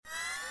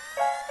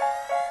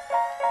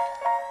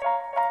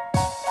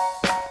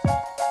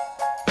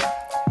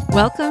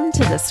Welcome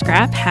to the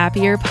Scrap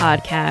Happier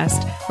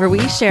podcast, where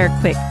we share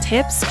quick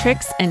tips,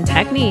 tricks, and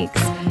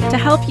techniques to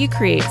help you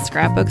create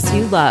scrapbooks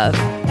you love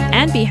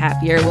and be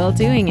happier while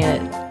doing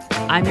it.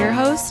 I'm your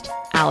host,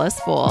 Alice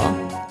Bohl.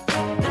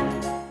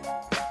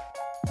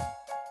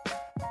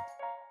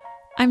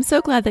 I'm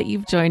so glad that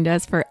you've joined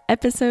us for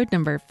episode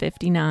number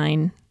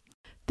 59.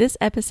 This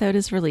episode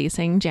is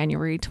releasing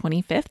January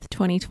 25th,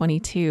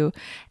 2022,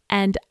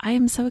 and I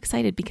am so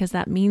excited because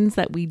that means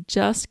that we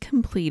just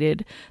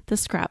completed the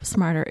Scrap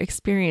Smarter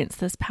experience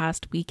this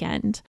past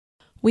weekend.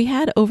 We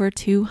had over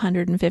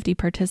 250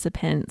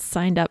 participants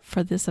signed up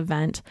for this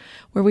event,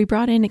 where we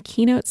brought in a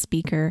keynote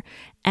speaker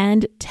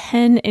and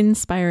 10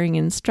 inspiring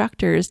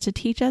instructors to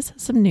teach us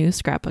some new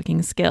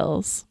scrapbooking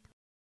skills.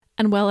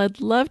 And while I'd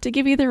love to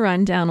give you the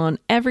rundown on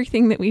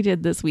everything that we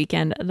did this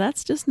weekend,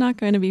 that's just not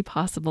going to be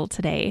possible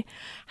today.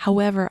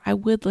 However, I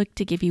would like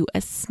to give you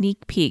a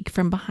sneak peek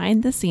from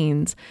behind the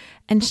scenes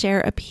and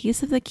share a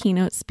piece of the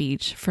keynote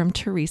speech from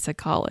Teresa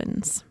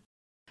Collins.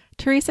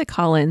 Teresa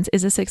Collins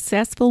is a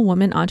successful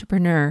woman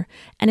entrepreneur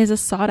and is a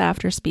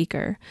sought-after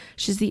speaker.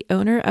 She's the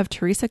owner of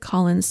Teresa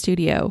Collins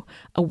Studio,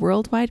 a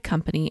worldwide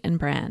company and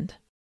brand.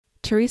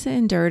 Teresa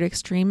endured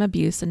extreme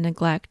abuse and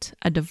neglect,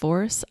 a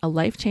divorce, a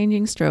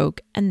life-changing stroke,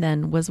 and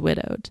then was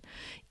widowed.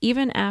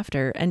 Even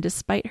after, and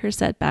despite her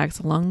setbacks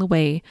along the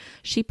way,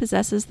 she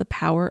possesses the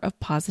power of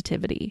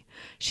positivity.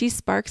 She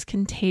sparks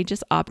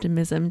contagious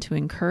optimism to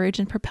encourage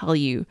and propel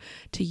you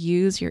to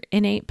use your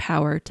innate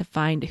power to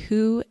find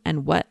who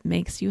and what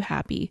makes you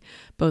happy,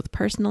 both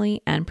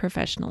personally and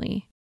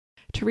professionally.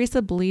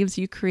 Teresa believes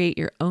you create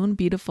your own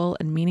beautiful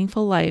and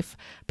meaningful life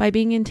by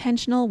being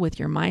intentional with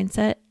your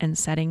mindset and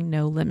setting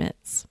no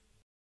limits.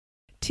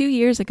 2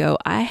 years ago,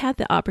 I had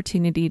the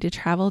opportunity to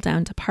travel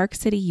down to Park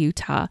City,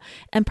 Utah,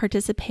 and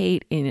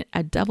participate in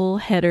a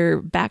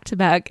double-header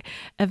back-to-back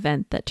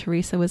event that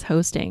Teresa was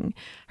hosting,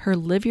 her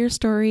Live Your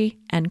Story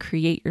and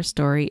Create Your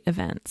Story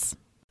events.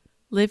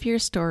 Live Your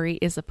Story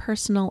is a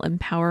personal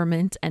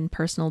empowerment and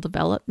personal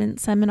development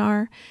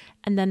seminar,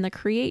 and then the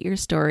Create Your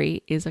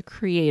Story is a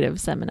creative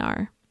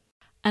seminar.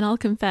 And I'll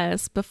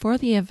confess, before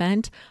the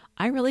event,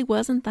 I really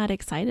wasn't that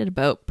excited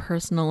about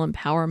personal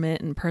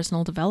empowerment and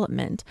personal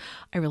development.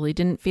 I really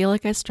didn't feel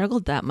like I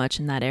struggled that much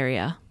in that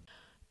area.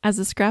 As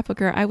a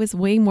scrapbooker, I was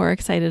way more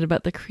excited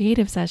about the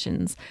creative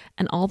sessions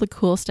and all the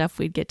cool stuff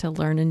we'd get to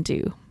learn and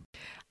do.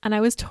 And I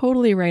was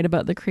totally right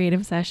about the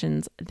creative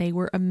sessions. They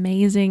were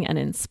amazing and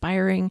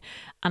inspiring,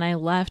 and I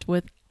left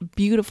with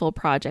beautiful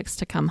projects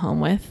to come home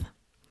with.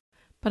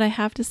 But I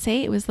have to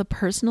say, it was the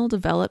personal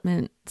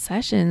development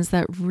sessions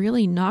that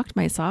really knocked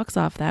my socks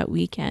off that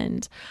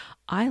weekend.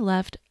 I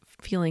left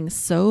feeling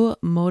so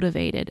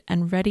motivated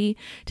and ready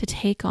to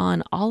take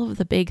on all of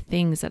the big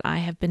things that I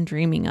have been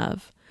dreaming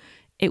of.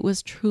 It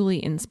was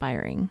truly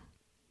inspiring.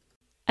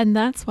 And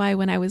that's why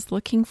when I was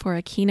looking for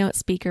a keynote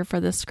speaker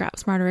for the Scrap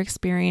Smarter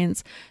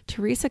experience,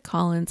 Teresa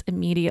Collins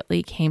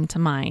immediately came to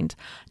mind.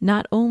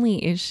 Not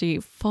only is she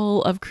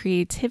full of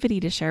creativity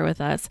to share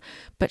with us,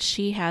 but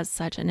she has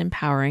such an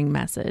empowering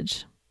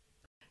message.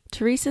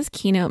 Teresa's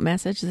keynote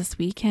message this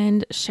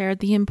weekend shared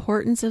the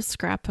importance of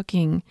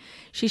scrapbooking.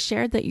 She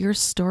shared that your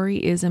story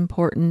is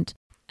important.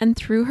 And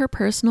through her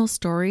personal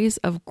stories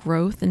of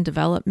growth and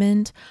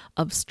development,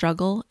 of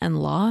struggle and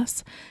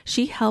loss,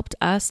 she helped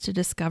us to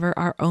discover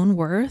our own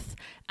worth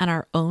and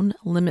our own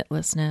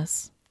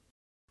limitlessness.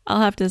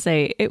 I'll have to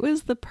say, it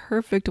was the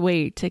perfect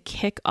way to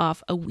kick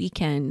off a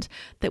weekend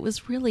that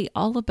was really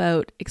all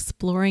about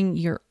exploring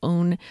your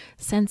own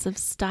sense of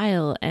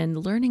style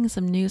and learning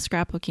some new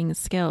scrapbooking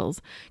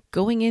skills.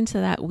 Going into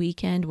that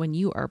weekend when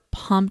you are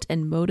pumped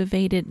and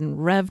motivated and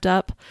revved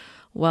up,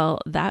 well,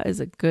 that is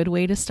a good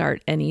way to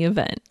start any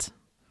event.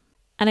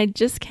 And I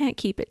just can't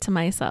keep it to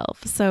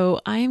myself,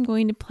 so I am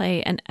going to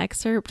play an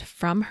excerpt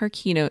from her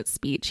keynote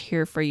speech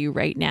here for you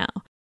right now.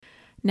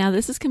 Now,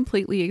 this is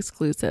completely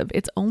exclusive.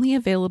 It's only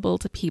available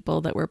to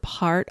people that were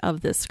part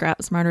of the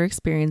Scrap Smarter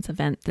Experience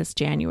event this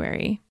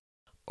January.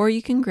 Or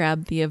you can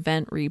grab the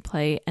event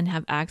replay and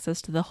have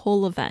access to the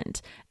whole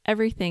event.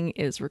 Everything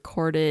is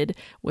recorded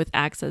with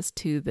access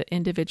to the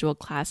individual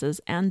classes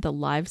and the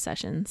live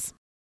sessions.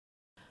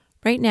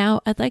 Right now,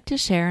 I'd like to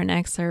share an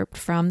excerpt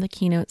from the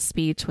keynote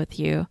speech with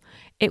you.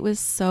 It was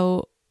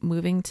so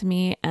moving to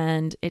me,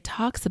 and it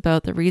talks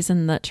about the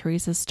reason that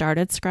Teresa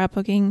started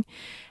scrapbooking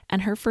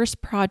and her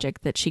first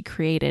project that she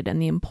created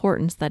and the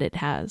importance that it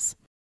has.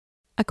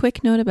 A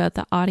quick note about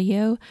the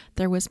audio: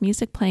 there was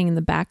music playing in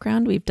the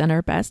background. We've done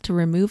our best to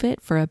remove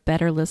it for a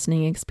better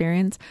listening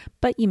experience,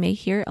 but you may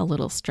hear a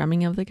little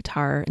strumming of the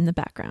guitar in the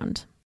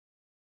background.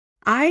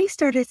 I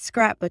started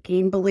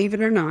scrapbooking, believe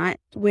it or not,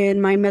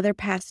 when my mother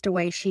passed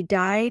away. She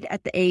died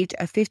at the age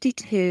of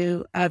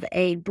 52 of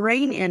a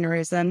brain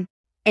aneurysm,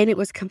 and it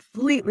was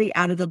completely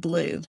out of the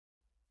blue.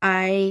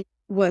 I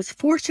was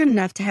fortunate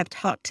enough to have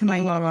talked to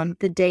my mom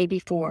the day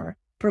before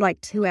for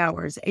like 2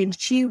 hours, and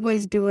she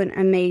was doing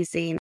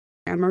amazing.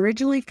 I'm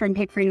originally from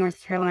Hickory,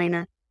 North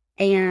Carolina,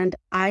 and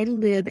I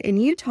live in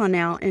Utah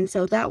now, and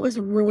so that was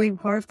really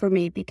hard for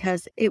me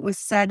because it was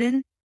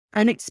sudden,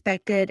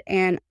 unexpected,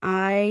 and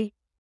I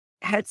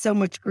had so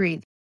much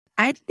grief.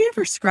 I'd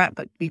never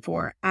scrapbooked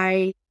before.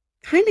 I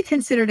kind of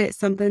considered it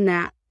something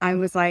that I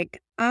was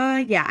like,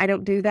 yeah, I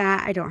don't do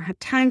that. I don't have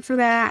time for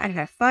that. I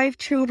have 5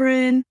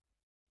 children,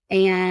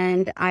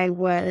 and I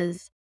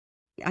was,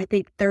 I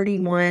think,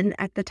 31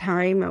 at the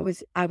time. I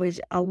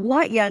was a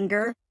lot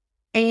younger,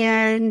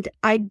 and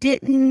I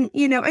didn't,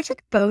 I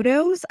took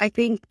photos. I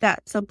think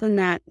that's something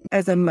that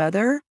as a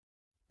mother,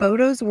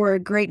 photos were a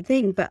great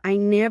thing, but I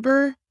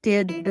never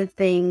did the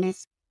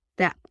things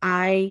that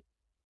I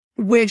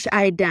wish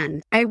I had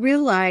done. I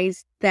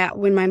realized that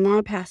when my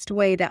mom passed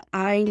away that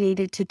I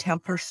needed to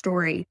tell her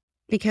story,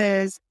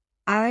 because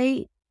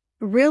I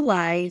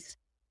realized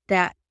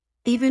that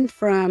even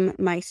from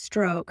my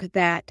stroke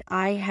that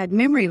I had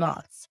memory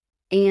loss.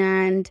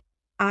 And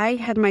I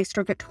had my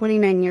stroke at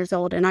 29 years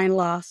old, and I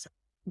lost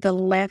the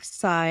left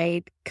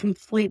side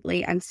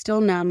completely. I'm still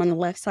numb on the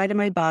left side of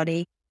my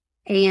body,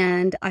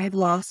 and I have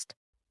lost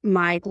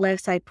my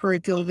left side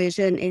peripheral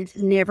vision. It's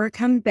never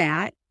come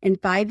back in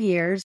 5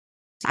 years.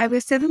 I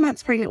was 7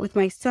 months pregnant with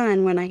my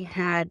son when I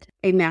had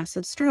a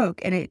massive stroke,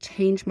 and it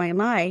changed my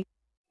life.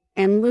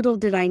 And little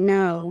did I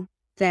know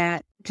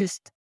that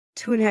just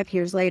 2.5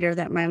 years later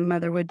that my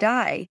mother would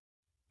die.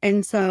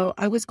 And so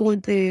I was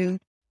going through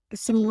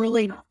some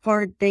really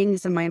hard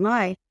things in my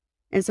life.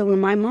 And so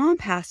when my mom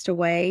passed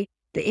away,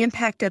 the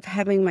impact of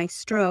having my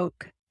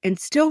stroke and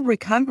still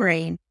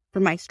recovering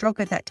from my stroke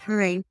at that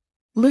time,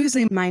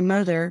 losing my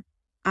mother,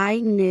 I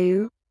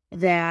knew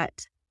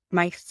that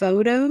my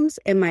photos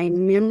and my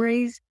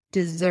memories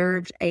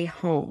deserved a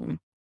home.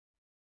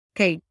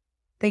 Okay,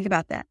 think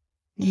about that.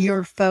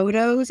 Your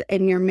photos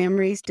and your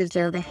memories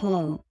deserve a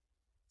home.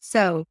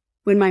 So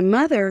when my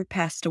mother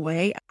passed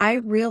away, I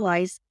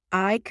realized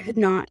I could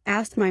not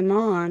ask my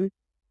mom,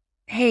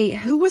 hey,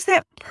 who was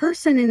that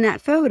person in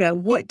that photo?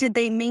 What did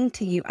they mean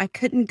to you? I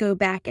couldn't go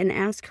back and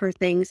ask her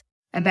things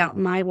about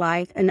my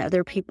life and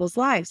other people's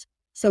lives.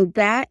 So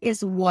that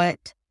is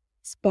what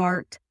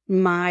sparked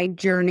my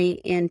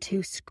journey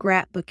into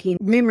scrapbooking,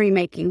 memory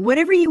making,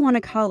 whatever you want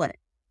to call it.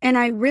 And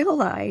I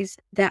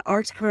realized that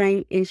our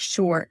time is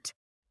short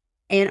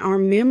and our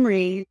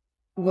memory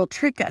will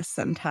trick us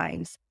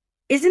sometimes.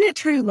 Isn't it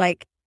true?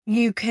 Like,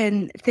 you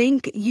can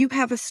think you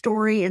have a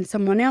story and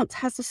someone else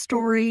has a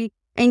story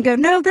and go,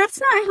 no,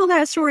 that's not how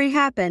that story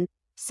happened.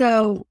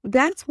 So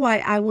that's why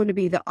I want to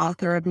be the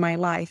author of my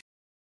life.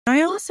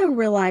 I also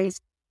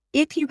realized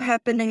if you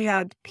happen to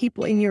have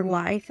people in your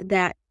life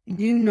that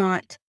do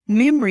not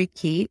memory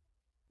keep,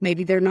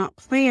 maybe they're not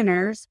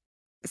planners,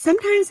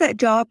 sometimes that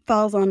job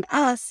falls on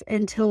us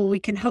until we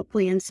can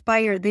hopefully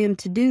inspire them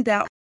to do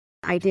that.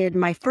 I did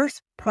my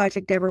first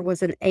project ever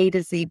was an A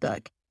to Z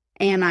book.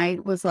 And I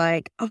was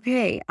like,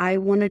 okay, I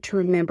wanted to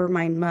remember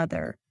my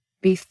mother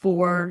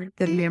before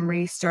the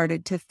memory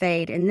started to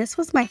fade. And this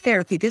was my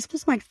therapy. This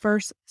was my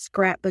first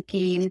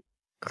scrapbooking,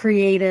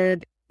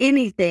 creative,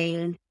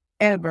 anything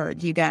ever,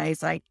 you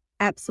guys. Like,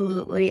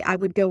 absolutely. I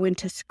would go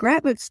into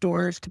scrapbook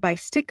stores to buy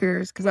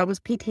stickers because I was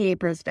PTA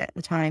president at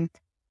the time.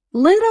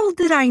 Little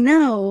did I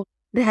know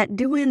that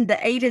doing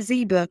the A to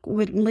Z book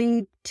would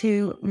lead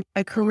to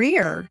a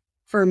career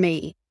for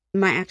me.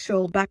 My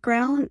actual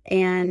background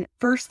and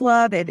first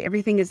love and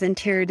everything is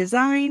interior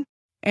design.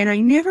 And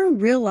I never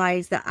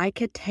realized that I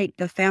could take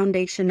the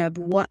foundation of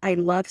what I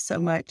love so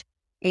much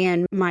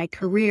and my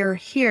career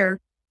here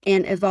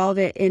and evolve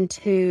it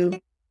into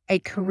a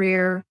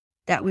career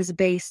that was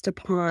based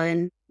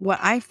upon what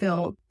I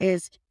feel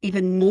is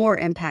even more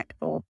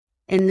impactful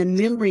in the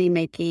memory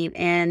making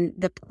and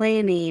the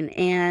planning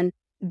and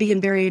being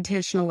very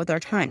intentional with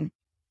our time.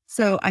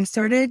 So I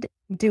started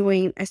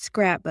doing a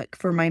scrapbook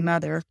for my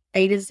mother,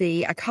 A to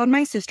Z. I called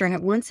my sister. I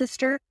have one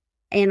sister,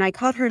 and I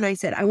called her and I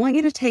said, I want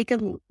you to take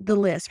the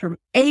list from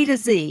A to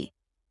Z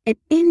and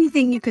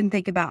anything you can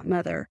think about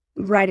mother,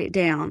 write it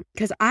down.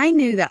 Because I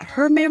knew that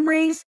her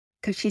memories,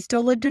 because she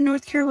still lived in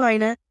North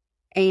Carolina,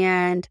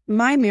 and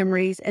my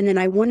memories, and then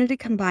I wanted to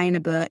combine a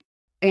book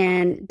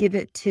and give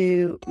it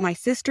to my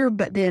sister,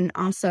 but then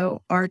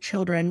also our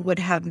children would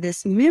have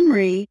this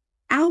memory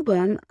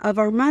album of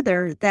our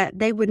mother that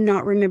they would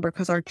not remember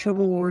because our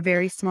children were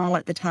very small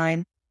at the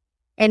time.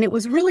 And it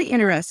was really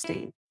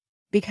interesting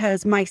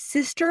because my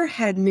sister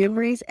had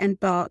memories and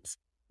thoughts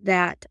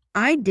that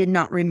I did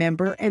not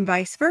remember and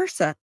vice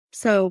versa.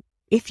 So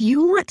if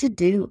you want to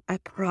do a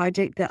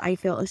project that I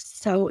feel is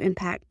so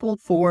impactful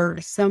for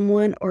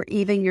someone or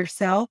even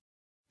yourself,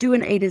 do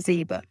an A to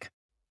Z book.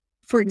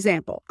 For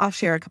example, I'll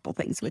share a couple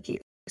things with you.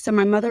 So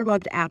my mother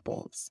loved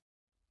apples.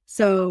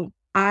 So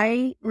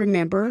I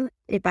remember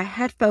if I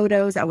had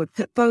photos, I would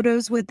put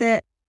photos with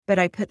it, but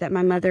I put that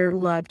my mother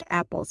loved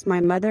apples. My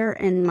mother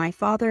and my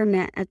father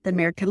met at the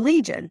American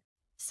Legion.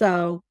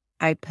 So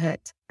I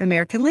put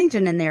American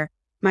Legion in there.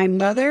 My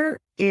mother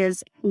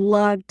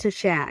loved to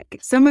shag.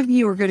 Some of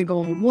you are going to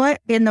go, what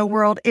in the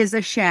world is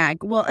a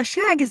shag? Well, a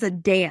shag is a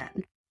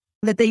dance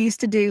that they used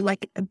to do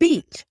like a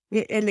beach,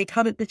 and they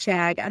called it the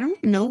shag. I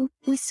don't know.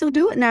 We still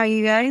do it now,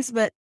 you guys.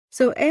 But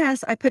so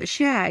I put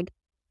shag.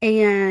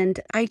 And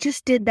I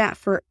just did that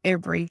for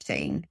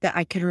everything that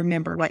I could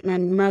remember. Like my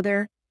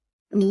mother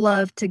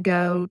love to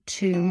go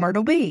to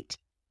Myrtle Beach.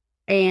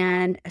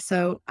 And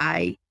so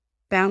I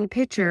found a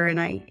picture and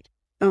I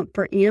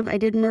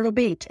did Myrtle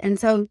Beach. And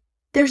so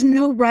there's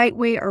no right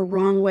way or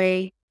wrong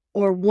way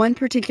or one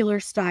particular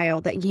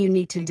style that you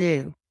need to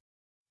do.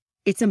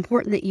 It's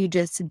important that you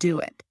just do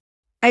it.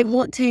 I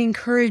want to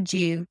encourage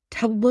you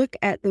to look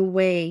at the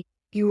way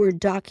you are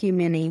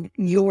documenting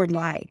your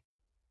life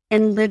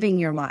and living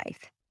your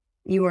life.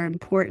 You are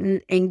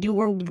important and you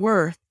are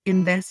worth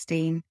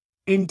investing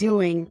in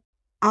doing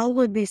all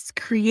of this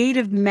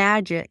creative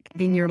magic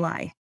in your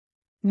life.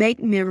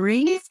 Make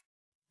memories.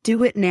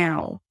 Do it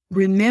now.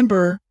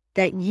 Remember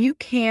that you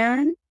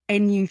can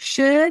and you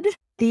should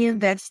be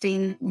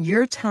investing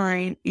your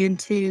time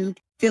into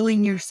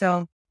filling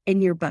yourself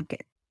in your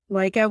bucket.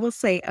 Like I will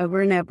say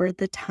over and over,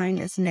 the time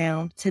is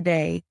now,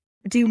 today.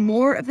 Do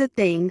more of the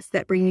things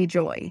that bring you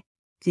joy.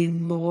 Do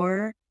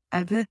more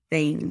of the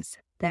things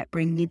that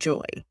bring you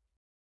joy.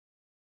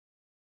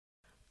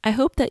 I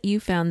hope that you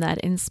found that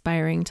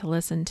inspiring to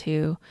listen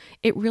to.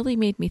 It really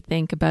made me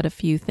think about a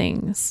few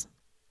things.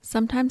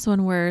 Sometimes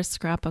when we're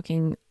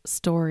scrapbooking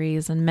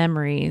stories and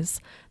memories,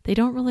 they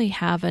don't really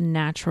have a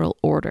natural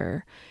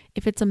order.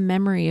 If it's a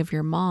memory of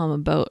your mom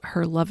about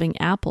her loving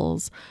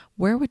apples,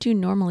 where would you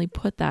normally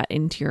put that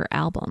into your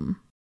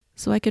album?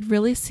 So I could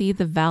really see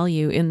the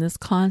value in this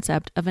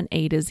concept of an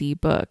A to Z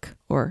book,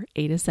 or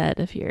A to Z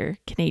if you're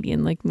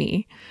Canadian like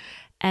me,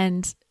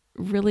 and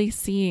really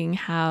seeing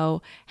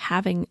how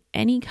having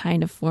any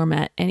kind of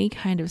format, any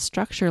kind of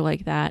structure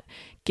like that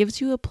gives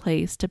you a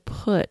place to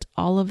put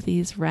all of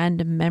these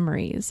random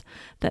memories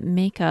that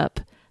make up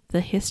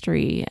the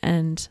history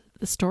and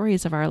the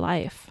stories of our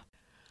life.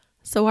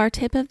 So our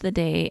tip of the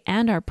day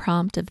and our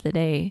prompt of the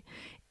day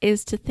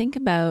is to think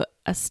about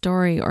a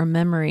story or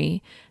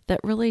memory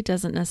that really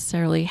doesn't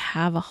necessarily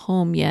have a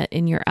home yet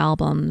in your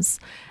albums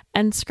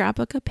and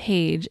scrapbook a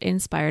page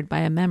inspired by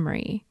a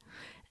memory.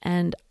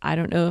 And I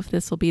don't know if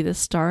this will be the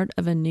start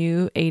of a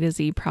new A to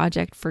Z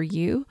project for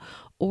you,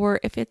 or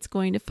if it's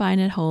going to find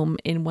a home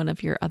in one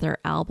of your other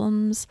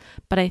albums.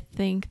 But I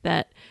think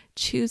that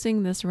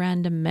choosing this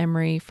random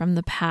memory from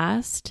the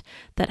past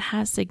that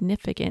has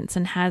significance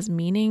and has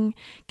meaning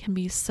can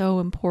be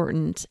so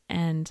important.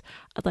 And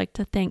I'd like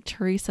to thank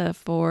Teresa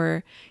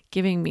for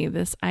giving me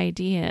this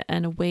idea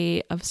and a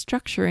way of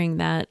structuring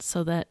that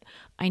so that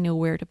I know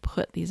where to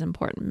put these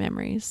important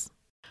memories.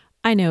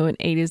 I know an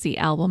A to Z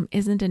album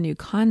isn't a new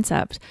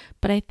concept,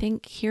 but I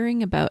think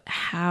hearing about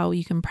how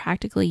you can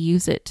practically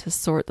use it to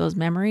sort those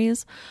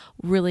memories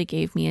really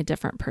gave me a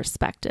different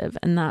perspective,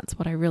 and that's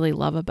what I really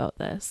love about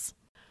this.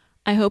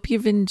 I hope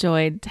you've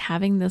enjoyed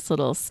having this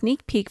little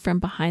sneak peek from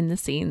behind the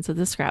scenes of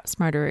the Scrap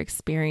Smarter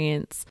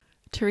experience.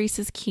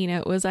 Teresa's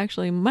keynote was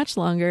actually much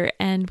longer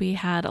and we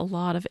had a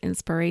lot of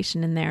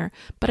inspiration in there,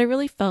 but I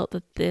really felt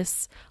that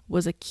this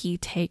was a key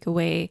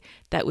takeaway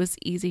that was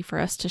easy for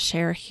us to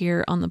share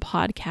here on the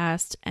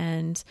podcast,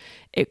 and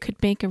it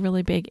could make a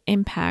really big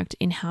impact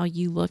in how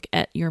you look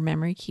at your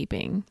memory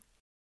keeping.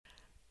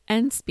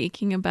 And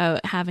speaking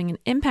about having an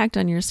impact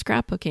on your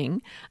scrapbooking,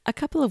 a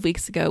couple of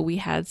weeks ago we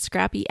had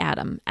Scrappy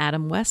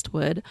Adam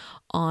Westwood,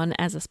 on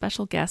as a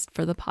special guest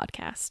for the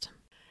podcast.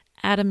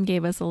 Adam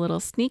gave us a little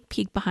sneak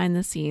peek behind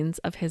the scenes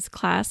of his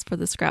class for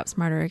the Scrap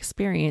Smarter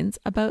experience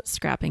about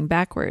scrapping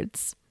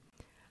backwards.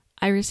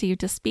 I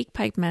received a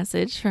SpeakPipe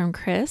message from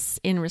Chris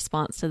in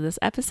response to this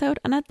episode,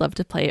 and I'd love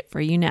to play it for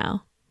you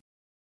now.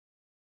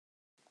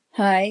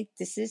 Hi,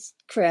 this is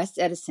Chris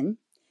Edison.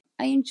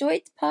 I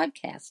enjoyed the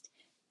podcast.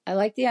 I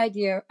like the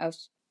idea of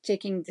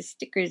taking the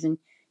stickers and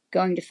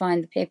going to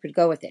find the paper to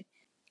go with it.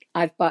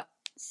 I've bought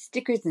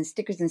stickers and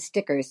stickers and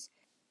stickers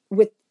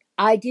with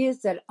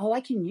ideas that,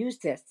 I can use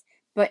this,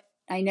 but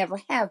I never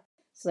have.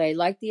 So I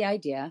like the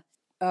idea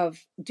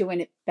of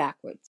doing it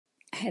backwards.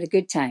 I had a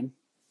good time.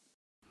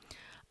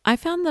 I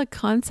found the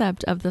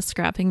concept of the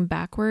scrapping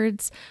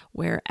backwards,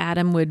 where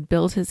Adam would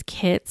build his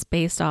kits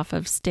based off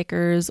of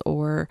stickers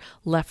or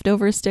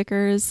leftover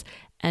stickers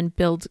and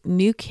build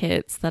new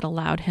kits that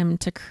allowed him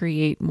to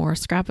create more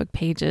scrapbook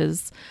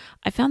pages.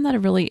 I found that a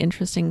really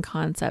interesting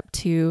concept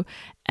too,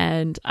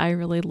 and I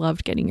really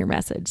loved getting your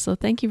message. So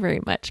thank you very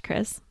much,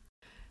 Chris.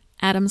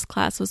 Adam's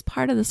class was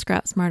part of the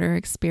Scrap Smarter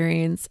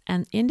experience,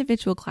 and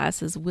individual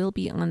classes will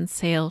be on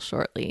sale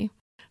shortly.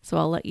 So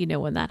I'll let you know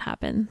when that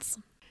happens.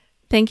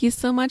 Thank you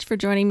so much for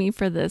joining me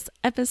for this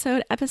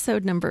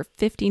episode number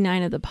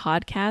 59 of the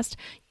podcast.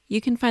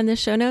 You can find the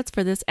show notes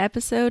for this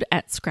episode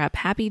at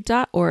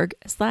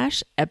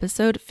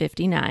scraphappy.org/episode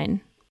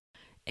 59.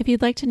 If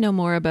you'd like to know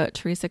more about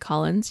Teresa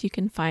Collins, you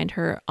can find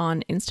her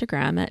on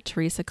Instagram at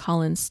Teresa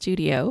Collins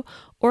Studio,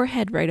 or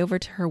head right over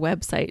to her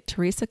website,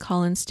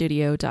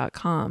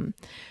 teresacollinsstudio.com.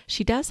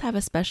 She does have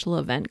a special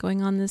event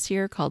going on this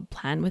year called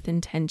Plan with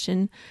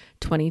Intention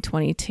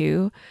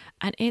 2022,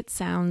 and it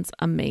sounds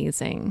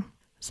amazing.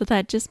 So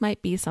that just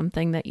might be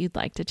something that you'd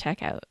like to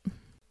check out.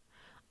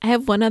 I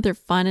have one other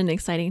fun and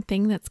exciting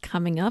thing that's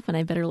coming up, and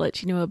I better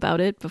let you know about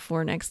it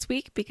before next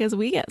week because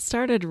we get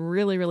started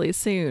really, really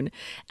soon.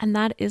 And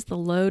that is the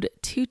Load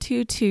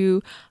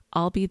 222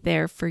 I'll Be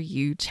There For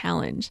You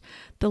challenge.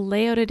 The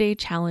Layout a Day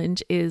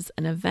challenge is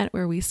an event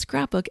where we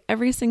scrapbook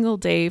every single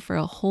day for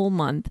a whole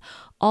month,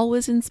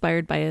 always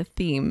inspired by a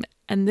theme.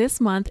 And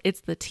this month,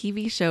 it's the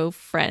TV show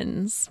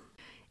Friends.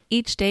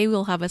 Each day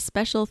we'll have a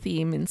special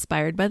theme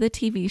inspired by the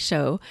TV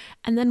show,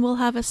 and then we'll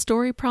have a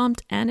story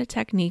prompt and a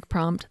technique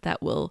prompt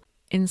that will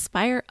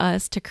inspire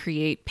us to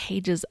create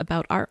pages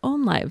about our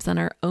own lives and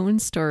our own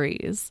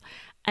stories.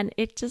 And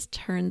it just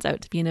turns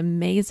out to be an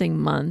amazing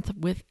month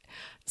with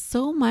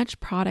so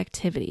much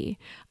productivity.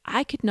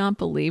 I could not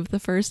believe the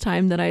first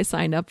time that I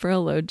signed up for a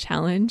load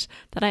challenge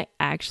that I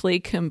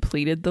actually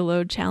completed the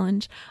load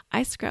challenge.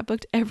 I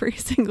scrapbooked every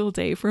single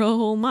day for a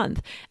whole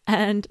month.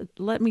 And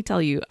let me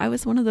tell you, I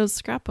was one of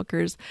those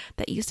scrapbookers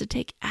that used to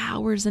take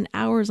hours and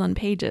hours on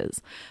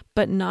pages.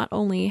 But not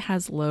only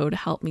has load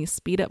helped me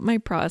speed up my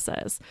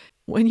process,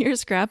 when you're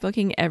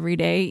scrapbooking every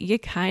day, you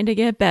kind of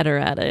get better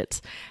at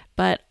it.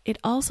 But it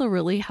also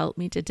really helped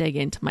me to dig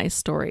into my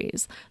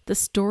stories. The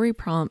story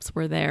prompts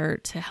were there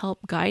to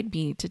help guide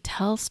me to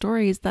tell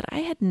stories that I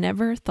had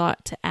never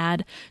thought to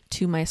add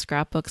to my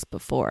scrapbooks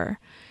before.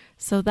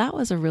 So that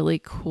was a really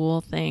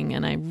cool thing,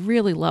 and I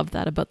really love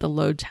that about the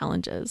load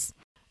challenges.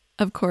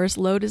 Of course,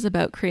 load is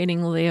about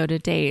creating a layout a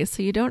day,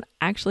 so you don't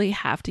actually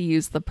have to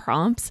use the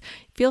prompts.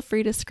 Feel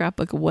free to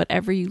scrapbook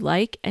whatever you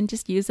like and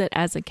just use it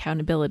as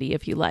accountability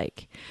if you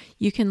like.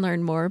 You can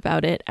learn more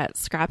about it at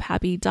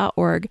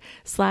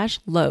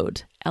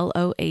scraphappy.org/load,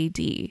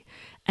 LOAD.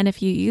 And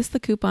if you use the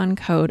coupon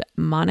code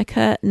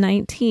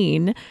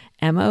MONICA19,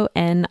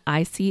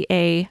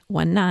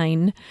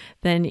 MONICA19,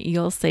 then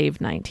you'll save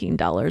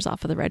 $19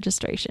 off of the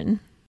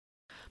registration.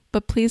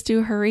 But please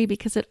do hurry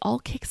because it all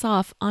kicks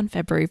off on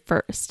February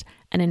 1st.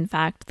 And in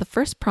fact, the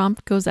first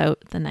prompt goes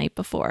out the night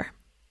before.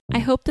 I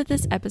hope that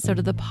this episode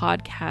of the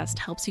podcast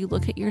helps you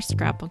look at your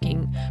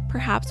scrapbooking,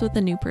 perhaps with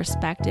a new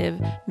perspective,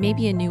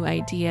 maybe a new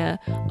idea,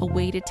 a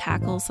way to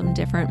tackle some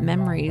different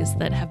memories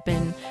that have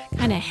been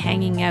kind of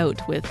hanging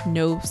out with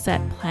no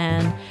set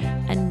plan,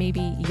 and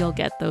maybe you'll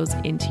get those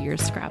into your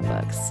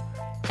scrapbooks.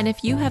 And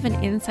if you have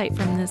an insight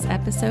from this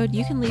episode,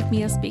 you can leave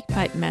me a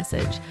SpeakPipe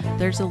message.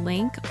 There's a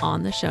link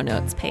on the show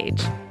notes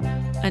page.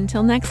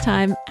 Until next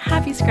time,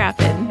 happy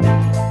scrapping!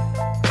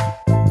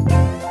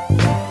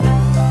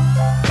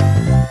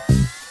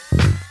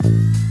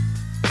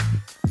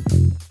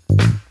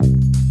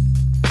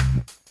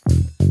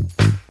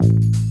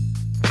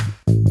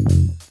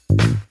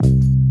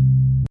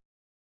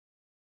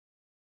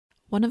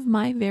 One of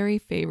my very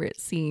favorite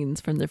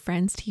scenes from the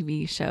Friends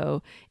TV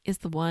show is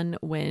the one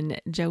when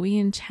Joey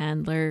and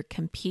Chandler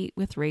compete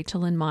with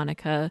Rachel and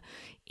Monica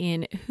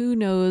in who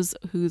knows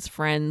who's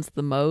friends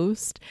the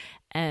most,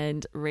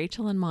 and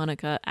Rachel and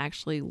Monica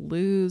actually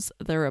lose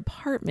their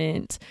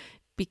apartment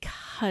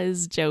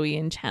because Joey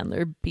and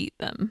Chandler beat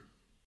them.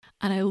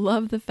 And I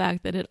love the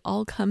fact that it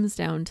all comes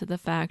down to the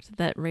fact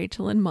that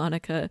Rachel and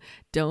Monica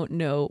don't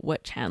know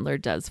what Chandler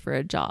does for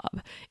a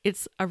job.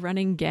 It's a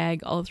running gag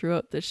all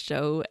throughout the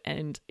show,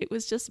 and it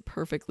was just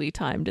perfectly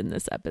timed in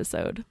this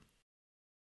episode.